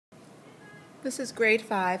This is Grade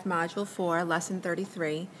 5, Module 4, Lesson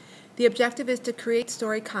 33. The objective is to create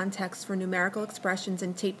story context for numerical expressions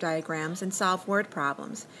and tape diagrams and solve word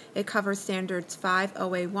problems. It covers standards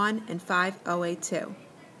 5OA1 and 5OA2.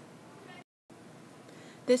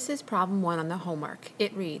 This is problem 1 on the homework.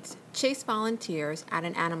 It reads, Chase volunteers at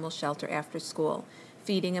an animal shelter after school,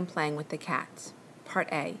 feeding and playing with the cats. Part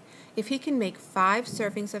A. If he can make 5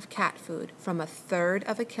 servings of cat food from 1/3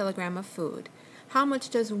 of a kilogram of food, how much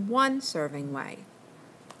does 1 serving weigh?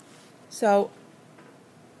 So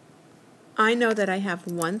I know that I have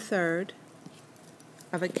 1/3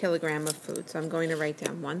 of a kilogram of food, so I'm going to write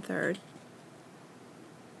down 1/3.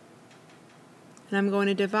 And I'm going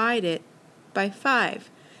to divide it by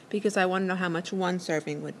 5 because I want to know how much 1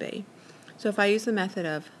 serving would be. So if I use the method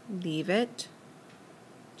of leave it,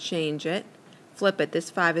 change it, flip it, this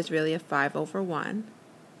 5 is really a 5/1.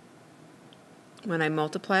 When I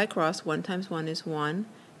multiply across, 1 times 1 is 1,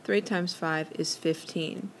 3 times 5 is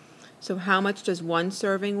 15. So how much does 1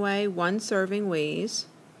 serving weigh? 1 serving weighs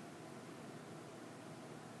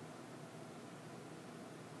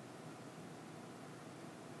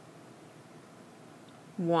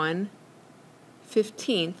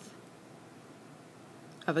 1/15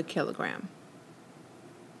 of a kilogram.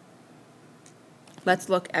 Let's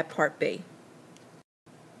look at Part B.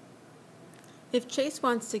 If Chase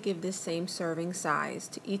wants to give this same serving size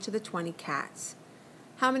to each of the 20 cats,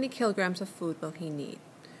 how many kilograms of food will he need?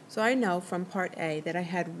 So I know from Part A that I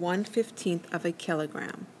had 1/15 of a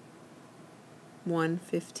kilogram.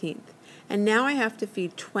 1/15. And now I have to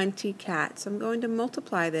feed 20 cats. I'm going to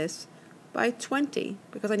multiply this by 20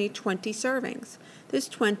 because I need 20 servings. This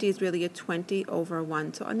 20 is really a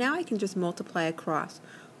 20/1. So now I can just multiply across.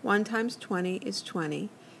 1 times 20 is 20.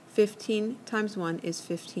 15 times 1 is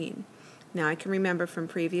 15. Now I can remember from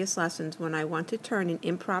previous lessons when I want to turn an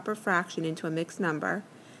improper fraction into a mixed number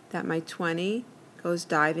that my 20 goes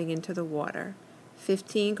diving into the water.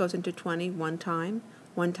 15 goes into 20 one time.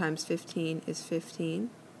 1 times 15 is 15.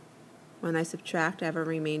 When I subtract, I have a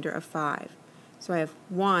remainder of 5. So I have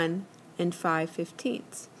 1 and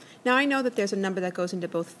 5/15. Now I know that there's a number that goes into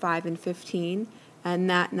both 5 and 15, and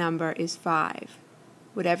that number is 5.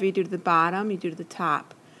 Whatever you do to the bottom, you do to the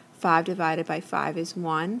top. 5 divided by 5 is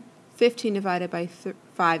 1. 15 divided by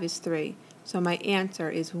 5 is 3. So my answer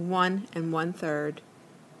is 1 1/3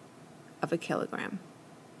 of a kilogram.